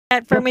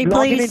that for me,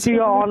 log in please? into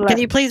your online. Can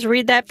you please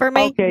read that for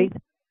me? Okay.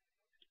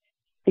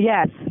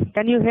 Yes.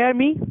 Can you hear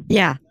me?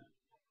 Yeah.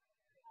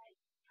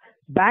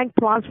 Bank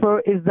transfer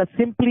is the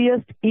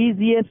simplest,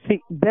 easiest,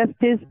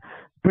 bestest,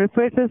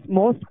 prefers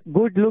most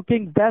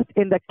good-looking, best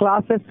in the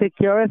classes,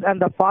 securest,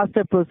 and the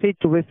faster proceed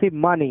to receive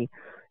money.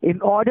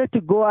 In order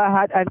to go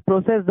ahead and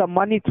process the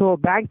money through a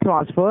bank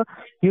transfer,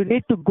 you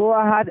need to go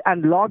ahead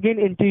and log in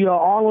into your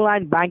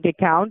online bank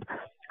account.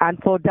 And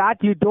for that,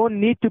 you don't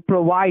need to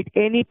provide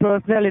any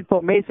personal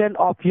information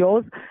of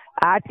yours,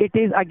 as it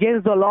is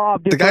against the law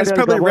of the guy's federal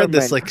probably government.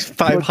 read this like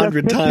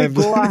 500 so just times.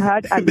 Go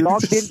ahead and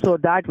log in so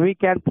that we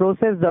can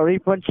process the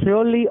refund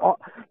surely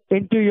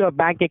into your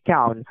bank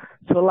account.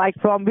 So like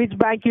from which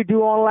bank you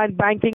do online banking?